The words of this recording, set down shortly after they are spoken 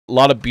A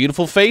lot of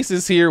beautiful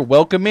faces here.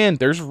 Welcome in.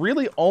 There's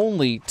really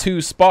only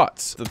 2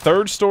 spots. The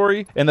 3rd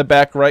story in the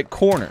back right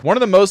corner. One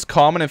of the most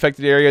common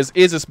infected areas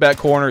is this back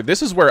corner.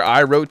 This is where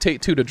I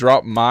rotate to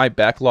drop my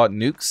backlot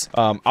nukes.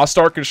 I'll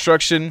start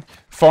construction,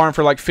 farm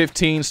for like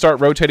 15,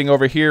 start rotating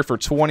over here for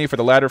 20 for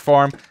the ladder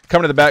farm,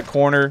 come to the back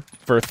corner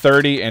for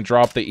 30 and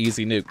drop the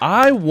easy nuke.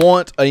 I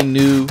want a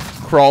new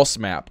cross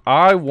map.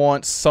 I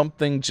want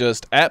something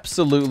just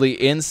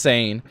absolutely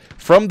insane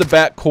from the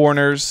back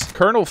corners.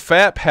 Colonel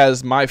Fap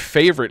has my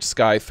favorite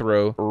sky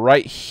throw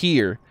right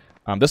here.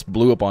 This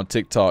blew up on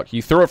TikTok.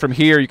 You throw it from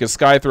here, you can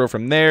sky throw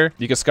from there,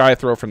 you can sky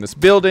throw from this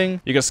building,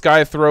 you can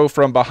sky throw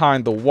from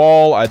behind the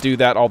wall. I do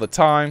that all the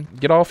time.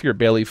 Get off your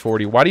belly,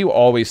 40. Why do you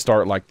always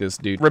start like this,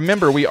 dude?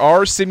 Remember, we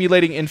are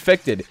simulating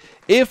infected.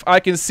 If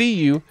I can see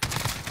you,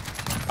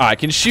 I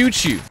can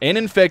shoot you. In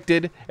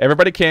infected,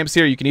 everybody camps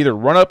here. You can either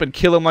run up and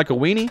kill him like a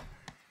weenie,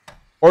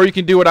 or you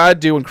can do what I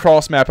do and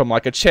cross map him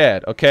like a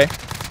Chad, okay?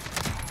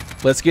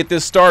 Let's get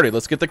this started.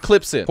 Let's get the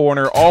clips in.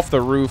 Corner, off the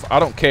roof,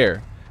 I don't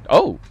care.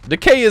 Oh,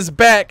 Decay is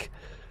back.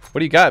 What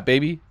do you got,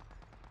 baby?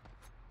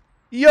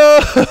 Yo,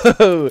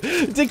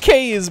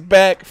 Decay is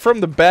back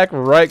from the back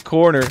right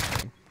corner.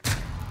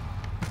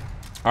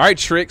 All right,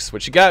 Tricks,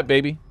 what you got,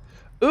 baby?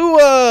 Ooh,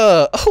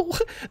 oh,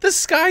 the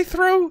sky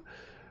throw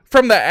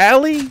from the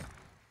alley.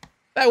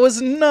 That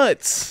was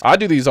nuts. I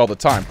do these all the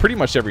time, pretty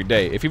much every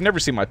day. If you've never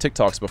seen my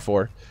TikToks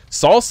before,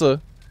 Salsa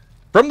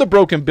from the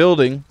broken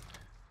building.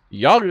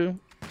 Yagu.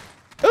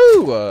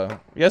 Ooh,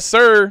 yes,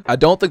 sir. I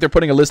don't think they're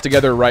putting a list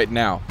together right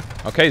now.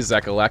 Okay,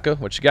 Zakalaka,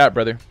 what you got,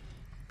 brother?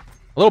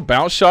 A little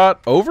bounce shot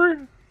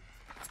over?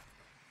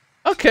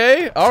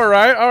 Okay, all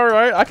right, all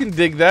right. I can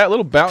dig that. A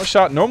little bounce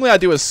shot. Normally I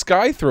do a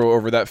sky throw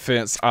over that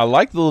fence. I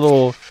like the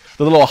little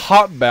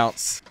hot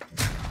bounce.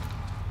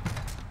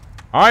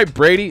 All right,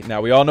 Brady.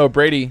 Now we all know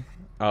Brady.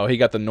 Oh, he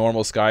got the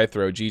normal sky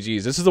throw.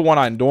 GG's. This is the one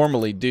I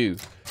normally do.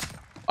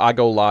 I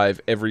go live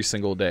every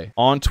single day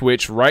on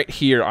Twitch right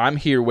here. I'm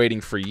here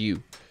waiting for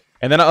you.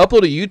 And then I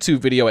upload a YouTube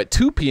video at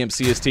 2 p.m.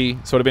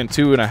 CST, so it would have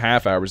been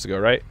 2.5 hours ago,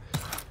 right?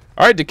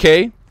 All right,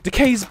 Decay.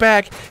 Decay's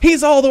back.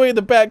 He's all the way in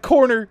the back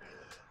corner.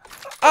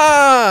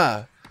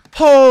 Ah!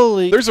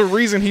 Holy. There's a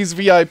reason he's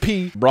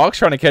VIP. Brock's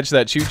trying to catch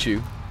that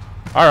choo-choo.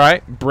 All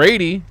right,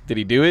 Brady. Did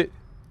he do it?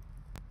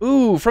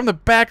 Ooh, from the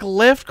back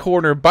left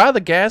corner by the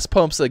gas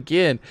pumps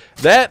again.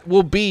 That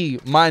will be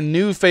my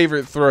new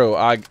favorite throw.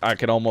 I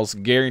can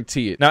almost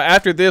guarantee it. Now,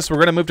 after this, we're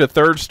going to move to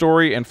 3rd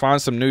story and find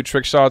some new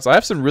trick shots. I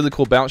have some really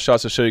cool bounce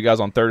shots to show you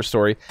guys on 3rd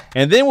story.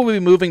 And then we'll be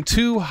moving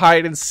to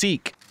hide and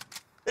seek.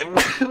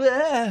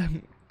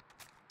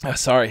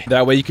 Sorry.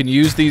 That way you can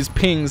use these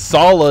pings.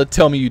 Sala,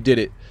 tell me you did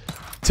it.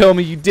 Tell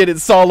me you did it,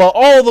 Sala,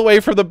 all the way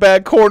from the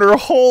back corner.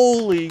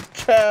 Holy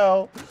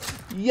cow.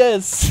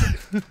 Yes.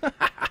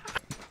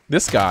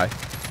 This guy.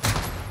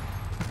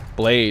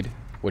 Blade.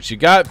 What you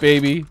got,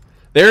 baby?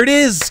 There it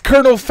is.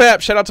 Colonel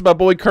Fap. Shout out to my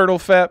boy Colonel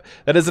Fap.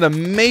 That is an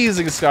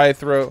amazing sky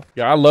throw.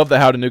 Yeah, I love the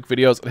How to Nuke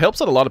videos. It helps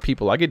out a lot of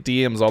people. I get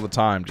DMs all the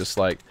time. Just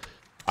like,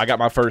 I got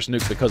my first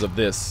nuke because of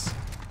this.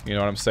 You know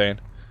what I'm saying?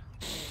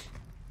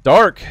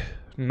 Dark.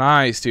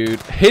 Nice,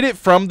 dude. Hit it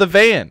from the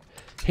van.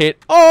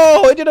 Hit.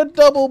 Oh, I did a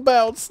double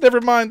bounce.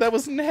 Never mind. That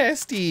was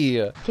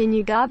nasty. Can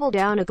you gobble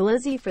down a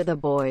glizzy for the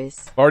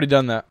boys? Already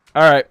done that.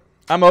 All right.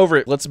 I'm over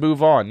it. Let's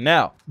move on.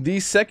 Now,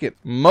 the second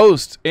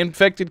most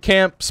infected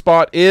camp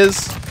spot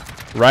is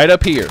right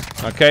up here,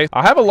 okay?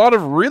 I have a lot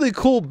of really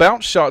cool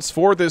bounce shots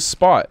for this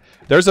spot.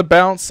 There's a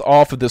bounce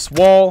off of this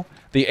wall.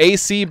 The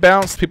AC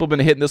bounce, people have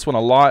been hitting this one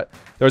a lot.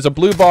 There's a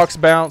blue box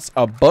bounce,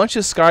 a bunch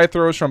of sky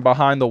throws from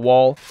behind the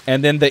wall,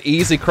 and then the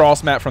easy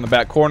cross map from the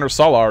back corner.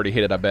 Sala already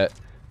hit it, I bet.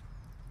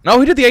 No,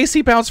 he did the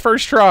AC bounce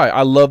first try.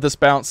 I love this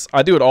bounce.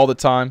 I do it all the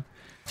time.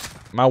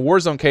 My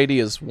Warzone KD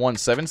is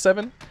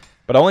 177.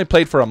 But I only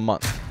played for a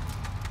month.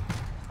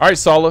 All right,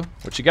 Sala,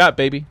 what you got,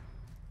 baby?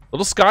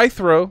 Little sky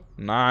throw.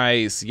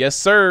 Nice. Yes,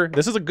 sir.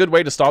 This is a good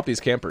way to stop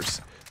these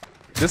campers.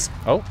 This,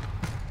 oh.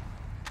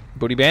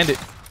 Booty bandit.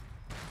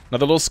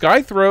 Another little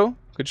sky throw.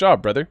 Good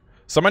job, brother.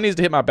 Somebody needs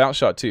to hit my bounce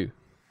shot, too.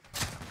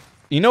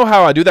 You know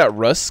how I do that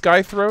Rust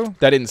sky throw?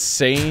 That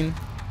insane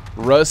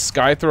Rust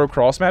sky throw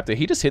cross map? Did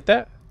he just hit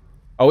that?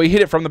 Oh, he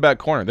hit it from the back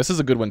corner. This is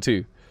a good one,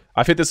 too.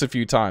 I've hit this a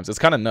few times. It's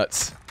kind of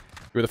nuts.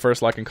 You're the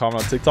first like and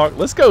comment on TikTok.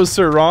 Let's go,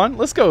 Sir Ron.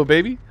 Let's go,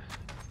 baby.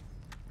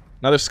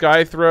 Another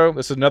sky throw.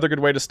 This is another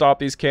good way to stop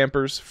these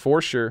campers, for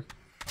sure.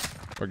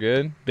 We're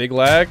good. Big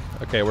lag.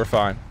 Okay, we're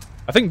fine.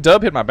 I think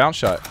Dub hit my bounce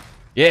shot.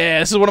 Yeah,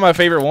 this is one of my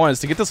favorite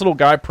ones. To get this little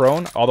guy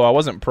prone, although I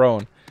wasn't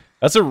prone.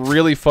 That's a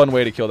really fun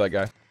way to kill that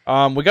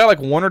guy. We got like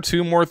 1 or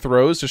 2 more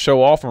throws to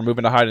show off, and we're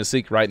moving to hide and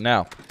seek right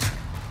now.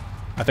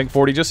 I think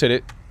 40 just hit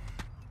it.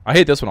 I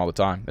hit this one all the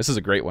time. This is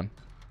a great one.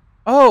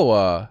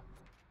 Oh,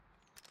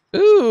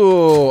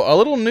 ooh, a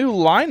little new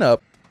lineup.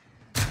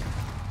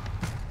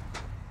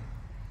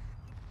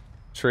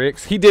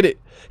 Tricks. He did it.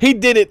 He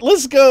did it.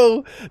 Let's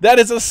go. That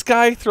is a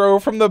sky throw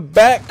from the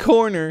back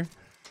corner.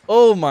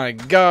 Oh my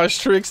gosh,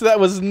 Tricks.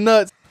 That was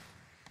nuts.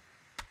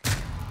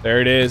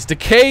 There it is.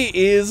 Decay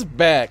is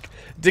back.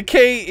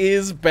 Decay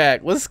is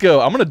back. Let's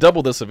go. I'm going to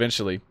double this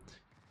eventually.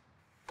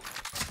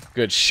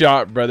 Good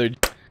shot, brother.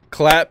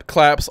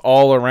 Claps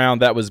all around.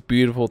 That was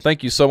beautiful.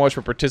 Thank you so much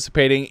for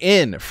participating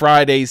in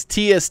Friday's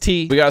TST.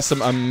 We got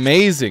some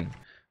amazing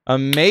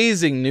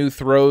new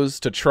throws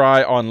to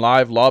try on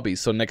live lobbies.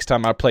 So next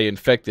time I play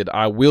Infected,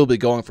 I will be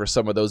going for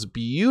some of those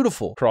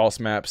beautiful cross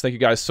maps. Thank you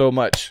guys so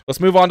much. Let's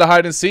move on to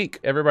hide and seek.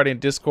 Everybody in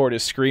Discord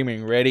is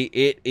screaming ready.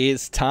 It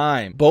is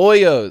time.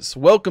 Boyos,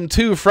 welcome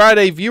to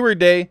Friday Viewer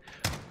Day.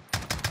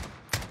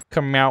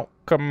 Come out,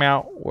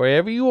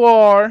 wherever you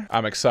are.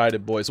 I'm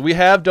excited, boys. We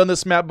have done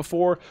this map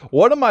before.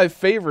 One of my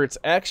favorites,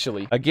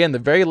 actually. Again, the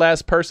very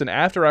last person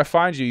after I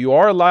find you, you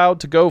are allowed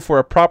to go for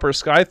a proper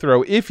sky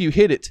throw. If you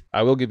hit it,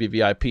 I will give you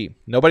VIP.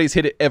 Nobody's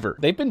hit it ever.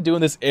 They've been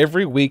doing this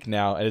every week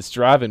now, and it's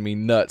driving me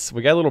nuts.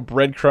 We got a little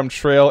breadcrumb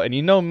trail, and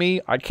you know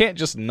me, I can't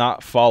just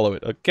not follow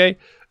it, okay?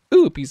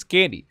 Ooh, a piece of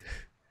candy.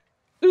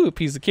 Ooh, a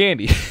piece of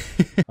candy.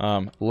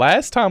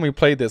 Last time we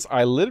played this,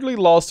 I literally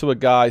lost to a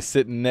guy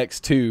sitting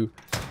next to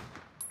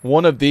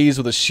one of these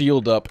with a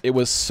shield up. It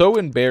was so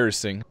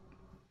embarrassing.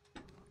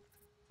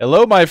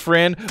 Hello, my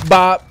friend.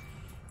 Bop.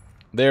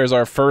 There's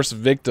our first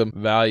victim.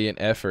 Valiant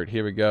effort.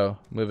 Here we go.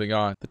 Moving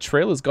on. The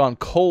trail has gone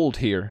cold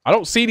here. I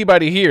don't see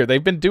anybody here.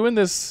 They've been doing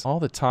this all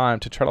the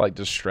time to try to like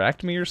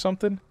distract me or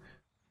something.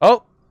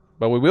 Oh,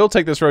 but we will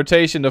take this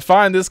rotation to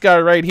find this guy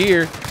right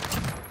here.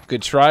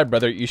 Good try,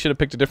 brother. You should have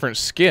picked a different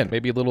skin.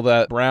 Maybe a little of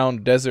that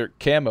brown desert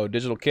camo,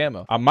 digital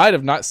camo. I might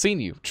have not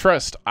seen you.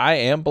 Trust, I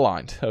am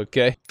blind.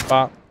 Okay.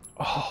 Bop.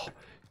 Oh,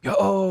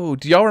 yo,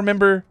 do y'all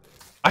remember?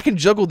 I can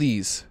juggle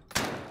these.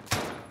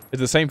 Is it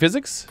the same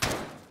physics?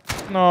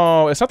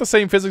 No, it's not the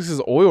same physics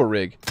as oil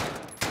rig.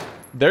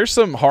 There's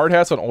some hard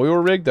hats on oil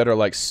rig that are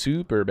like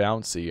super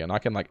bouncy, and I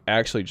can like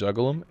actually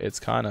juggle them. It's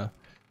kind of.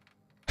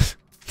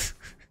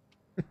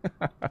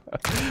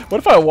 What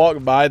if I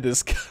walk by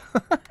this guy?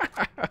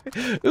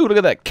 Ooh, look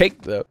at that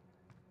cake though.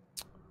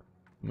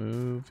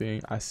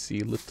 Moving, I see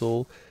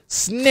little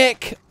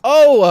snake.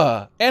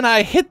 Oh, and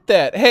I hit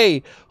that.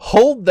 Hey,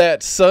 hold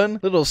that, son.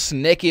 Little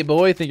snaky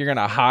boy. Think you're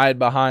gonna hide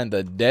behind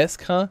the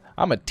desk, huh?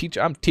 I'm a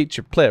teacher. I'm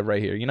teacher pleb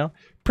right here, you know?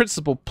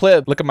 Principal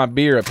pleb. Look at my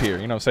beer up here.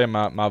 You know what I'm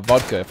saying? My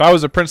vodka. If I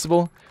was a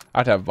principal,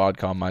 I'd have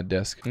vodka on my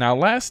desk. Now,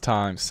 last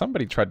time,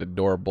 somebody tried to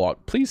door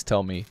block. Please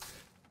tell me.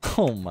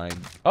 Oh, my.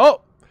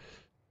 Oh,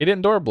 he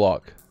didn't door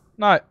block.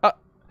 Not.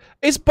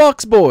 It's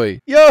Box Boy.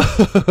 Yo,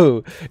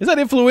 is that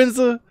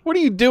influenza? What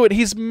are you doing?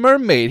 He's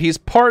mermaid. He's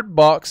part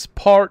box,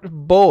 part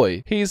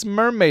boy. He's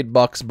mermaid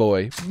Box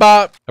Boy.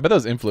 Bop. I bet that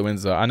was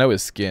influenza. I know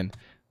his skin.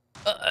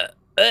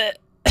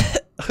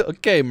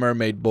 Okay,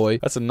 mermaid boy.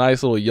 That's a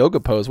nice little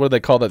yoga pose. What do they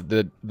call that?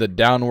 The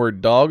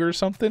downward dog or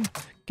something?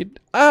 Get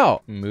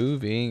out.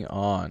 Moving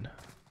on.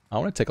 I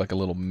want to take like a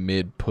little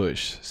mid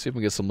push. See if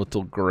we get some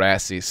little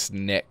grassy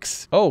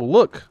snacks. Oh,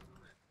 look.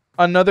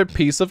 Another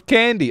piece of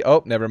candy.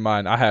 Oh, never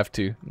mind. I have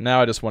to.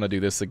 Now I just want to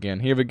do this again.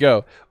 Here we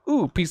go.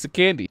 Ooh, piece of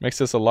candy. Makes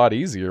this a lot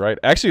easier, right?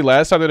 Actually,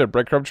 last time I did a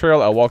breadcrumb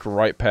trail, I walked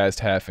right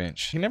past half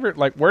inch. You never,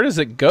 like, where does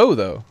it go,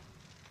 though?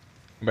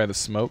 By the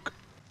smoke.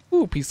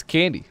 Ooh, piece of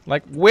candy.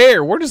 Like,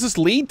 where? Where does this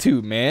lead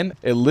to, man?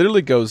 It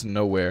literally goes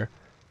nowhere.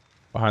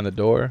 Behind the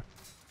door?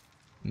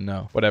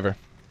 No. Whatever.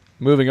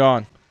 Moving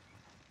on.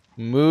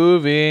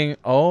 Moving.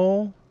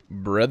 Oh,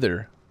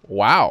 brother.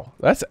 Wow.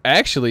 That's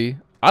actually...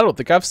 I don't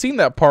think I've seen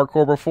that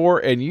parkour before,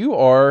 and you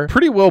are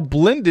pretty well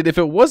blended. If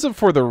it wasn't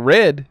for the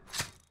red,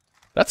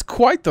 that's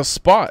quite the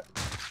spot.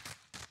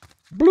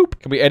 Bloop.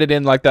 Can we edit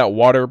in like that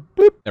water?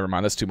 Bloop. Never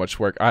mind, that's too much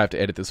work. I have to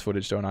edit this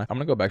footage, don't I? I'm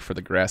gonna go back for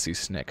the grassy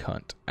snake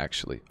hunt,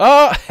 actually.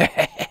 Oh,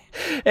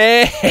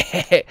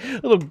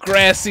 little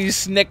grassy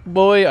snake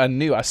boy.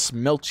 I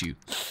smelt you.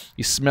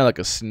 You smell like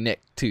a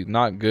snake too.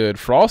 Not good.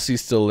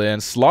 Frosty's still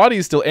in.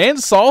 Slotty's still in. And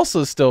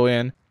Salsa's still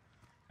in.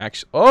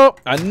 Actually, oh,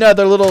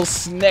 another little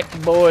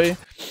snake boy.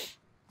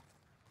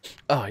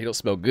 Oh, you don't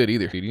smell good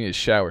either. You need a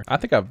shower. I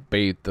think I've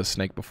bathed the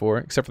snake before,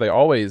 except for they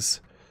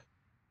always,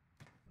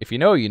 if you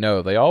know, you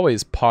know, they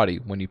always potty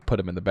when you put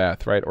them in the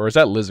bath, right? Or is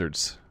that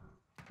lizards?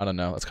 I don't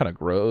know. That's kind of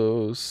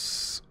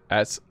gross.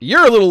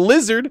 You're a little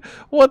lizard.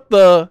 What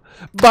the?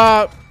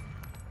 Bop.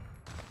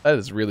 That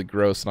is really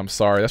gross, and I'm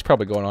sorry. That's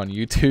probably going on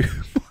YouTube.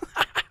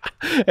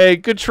 Hey,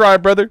 good try,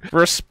 brother.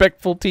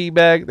 Respectful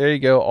teabag. There you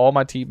go. All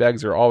my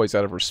teabags are always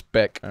out of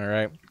respect. All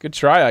right. Good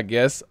try, I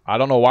guess. I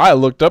don't know why I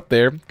looked up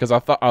there because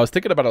I was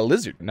thinking about a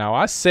lizard. Now,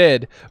 I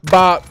said,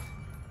 bop.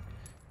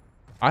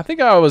 I think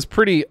I was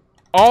pretty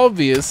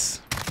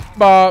obvious,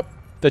 bop,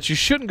 that you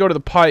shouldn't go to the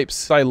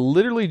pipes. I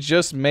literally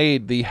just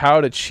made the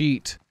how to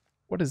cheat.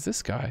 What is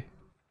this guy?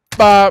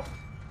 Bop.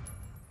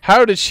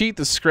 How to cheat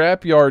the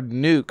Scrapyard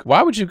nuke.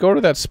 Why would you go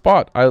to that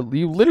spot?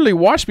 You literally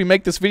watched me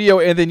make this video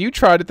and then you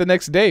tried it the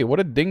next day.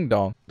 What a ding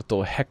dong.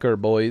 Little hecker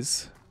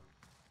boys.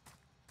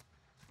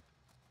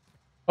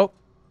 Oh.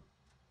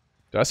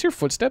 Did I see your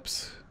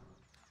footsteps?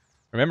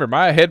 Remember,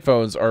 my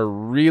headphones are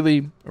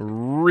really,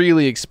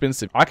 really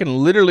expensive. I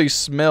can literally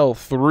smell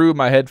through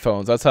my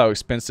headphones. That's how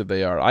expensive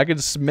they are. I can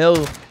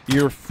smell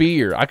your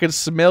fear. I can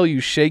smell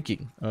you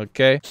shaking,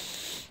 okay?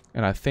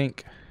 And I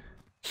think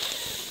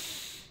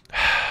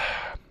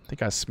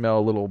I smell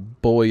a little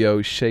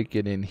boyo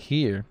shaking in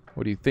here.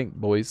 What do you think,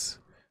 boys?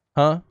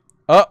 Huh?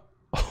 Bop.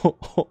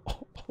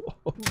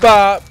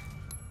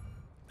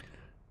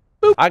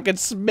 Boop. I can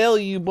smell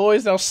you,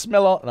 boys. I'll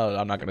smell all. No,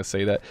 I'm not gonna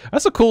say that.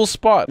 That's a cool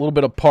spot. A little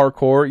bit of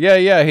parkour.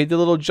 Yeah. He did a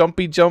little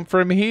jumpy jump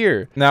from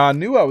here. Now I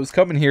knew I was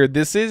coming here.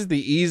 This is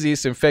the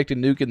easiest infected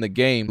nuke in the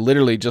game.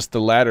 Literally just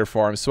the ladder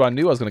farm. So I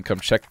knew I was gonna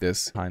come check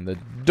this. Behind the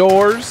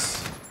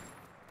doors.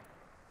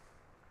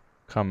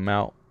 Come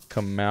out.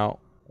 Come out.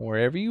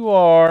 Wherever you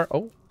are.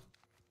 Oh.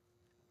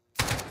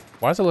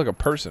 Why does it look like a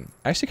person?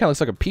 Actually, kind of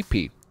looks like a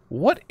pee-pee.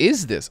 What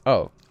is this?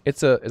 Oh,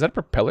 it's a. Is that a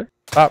propeller?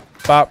 Bop,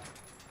 bop.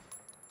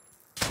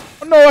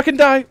 Oh no, I can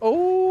die.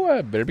 Oh,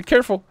 I better be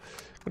careful.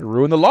 I'm gonna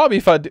ruin the lobby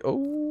if I do.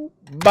 Oh,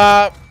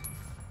 bop.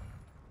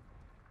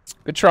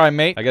 Good try,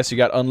 mate. I guess you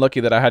got unlucky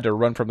that I had to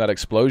run from that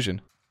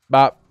explosion.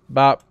 Bop,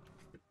 bop.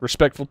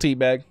 Respectful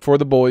teabag for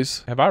the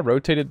boys. Have I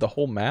rotated the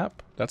whole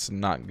map? That's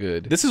not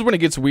good. This is when it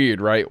gets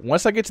weird, right?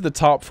 Once I get to the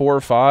top 4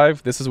 or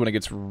 5, this is when it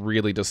gets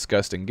really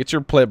disgusting. Get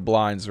your pleb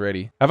blinds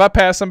ready. Have I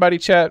passed somebody,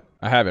 chat?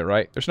 I haven't,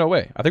 right? There's no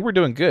way. I think we're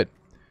doing good.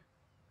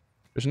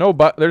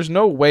 There's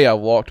no way I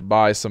walked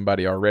by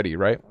somebody already,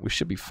 right? We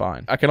should be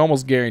fine. I can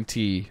almost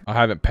guarantee I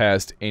haven't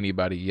passed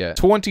anybody yet.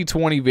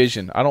 20/20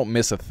 vision. I don't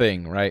miss a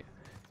thing, right?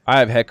 I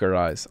have hecker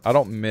eyes. I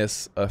don't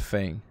miss a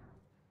thing.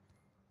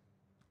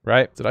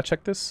 Right? Did I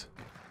check this?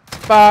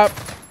 Bop.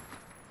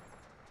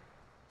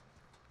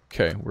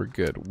 Okay, we're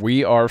good.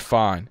 We are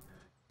fine.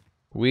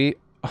 We...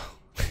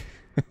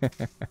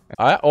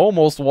 I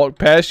almost walked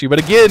past you, but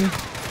again...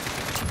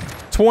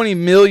 20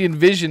 million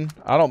vision.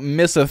 I don't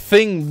miss a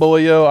thing,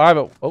 boyo. I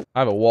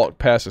haven't walked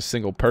past a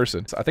single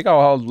person. I think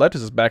all left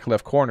is this back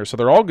left corner, so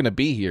they're all gonna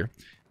be here.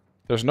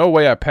 There's no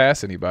way I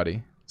pass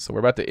anybody. So we're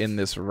about to end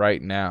this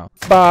right now.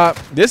 Bop.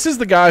 This is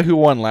the guy who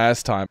won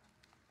last time.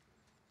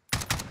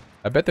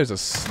 I bet there's a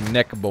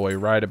snack boy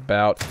right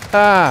about.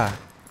 Ah.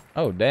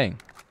 Oh, dang.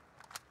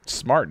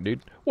 Smart,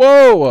 dude.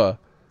 Whoa.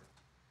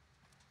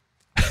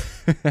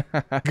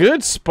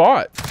 Good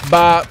spot.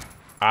 Bop.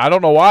 I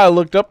don't know why I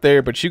looked up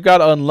there, but you got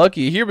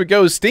unlucky. Here we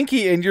go.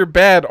 Stinky and You're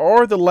Bad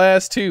are the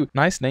last two.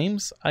 Nice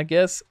names, I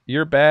guess.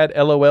 You're Bad,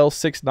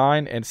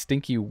 LOL69, and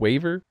Stinky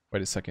Waver.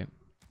 Wait a second.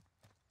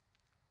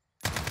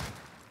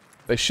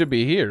 They should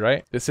be here,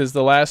 right? This is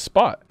the last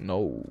spot.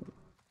 No.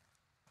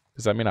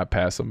 Does that mean I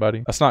passed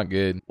somebody? That's not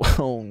good.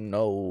 Oh,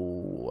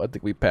 no. I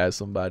think we passed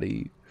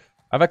somebody.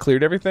 Have I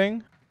cleared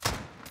everything?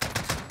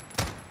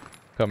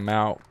 Come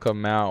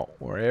out,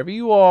 wherever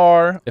you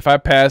are. If I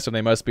passed them,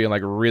 they must be in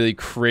like really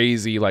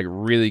crazy, like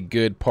really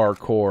good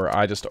parkour.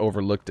 I just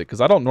overlooked it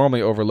because I don't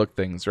normally overlook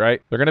things,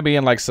 right? They're gonna be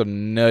in like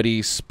some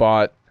nutty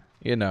spot,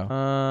 you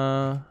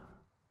know.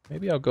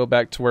 Maybe I'll go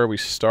back to where we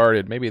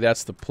started. Maybe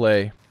that's the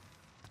play.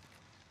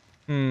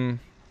 Oh,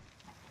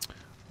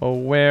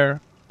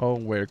 where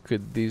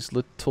could these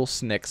little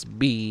snacks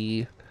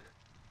be?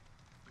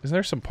 Isn't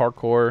there some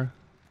parkour?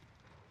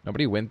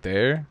 Nobody went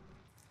there.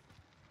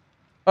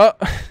 Oh.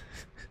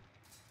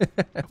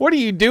 What are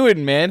you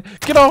doing, man?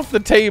 Get off the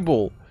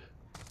table.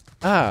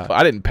 Ah,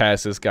 I didn't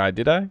pass this guy,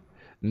 did I?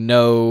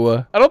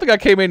 No. I don't think I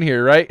came in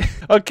here, right?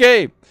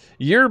 Okay.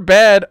 You're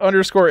bad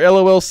underscore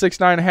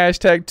LOL69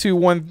 hashtag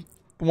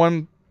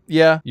 211.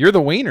 Yeah, you're the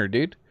wiener,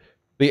 dude.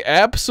 The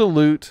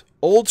absolute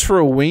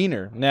ultra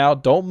wiener. Now,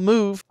 don't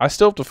move. I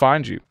still have to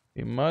find you.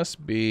 You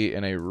must be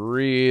in a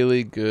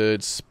really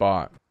good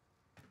spot.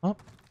 Oh,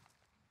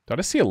 did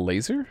I see a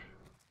laser?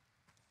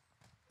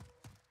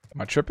 Am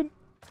I tripping?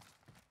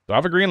 Do I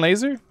have a green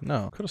laser?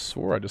 No. Could have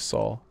swore I just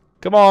saw.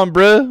 Come on,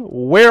 bruh.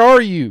 Where are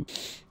you?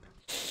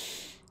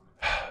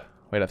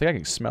 Wait, I think I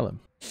can smell him.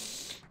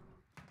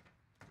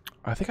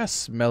 I think I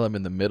smell him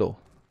in the middle.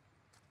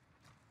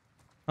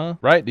 Huh?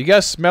 Right? Do you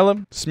guys smell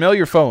him? Smell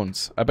your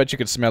phones. I bet you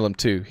could smell him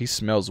too. He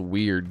smells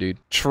weird, dude.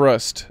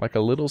 Trust. Like a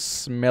little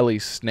smelly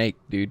snake,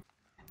 dude.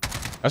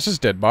 That's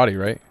just dead body,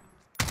 right?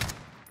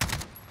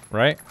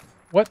 Right?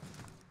 What?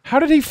 How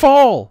did he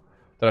fall?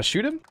 Did I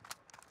shoot him?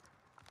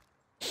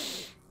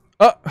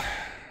 Oh.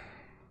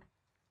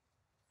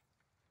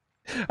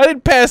 I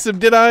didn't pass him,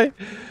 did I?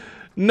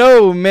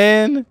 No,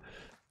 man.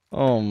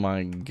 Oh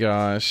my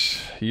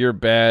gosh. You're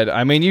bad.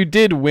 I mean, you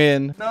did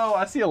win. No,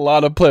 I see a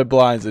lot of play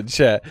blinds in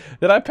chat.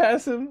 Did I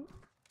pass him?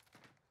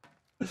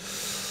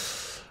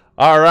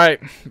 All right.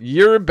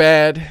 You're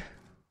bad.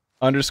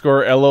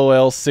 Underscore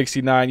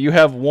LOL69. You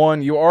have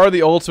won. You are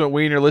the ultimate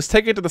wiener. Let's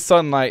take it to the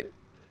sunlight.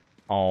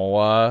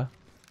 Oh,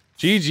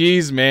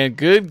 GG's, man.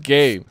 Good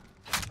game.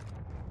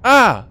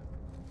 Ah.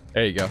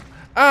 There you go.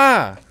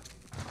 Ah!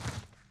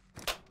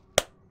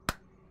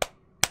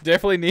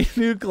 Definitely need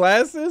new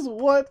glasses?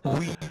 What?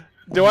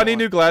 Do I need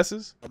new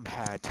glasses? Hey,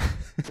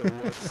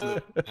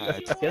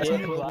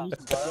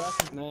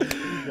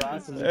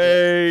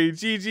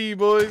 GG,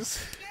 boys.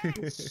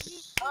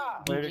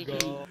 Way to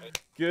go.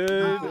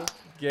 Good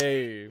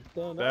game.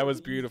 That was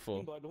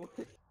beautiful.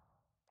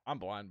 I'm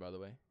blind, by the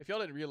way. If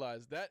y'all didn't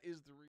realize, that is the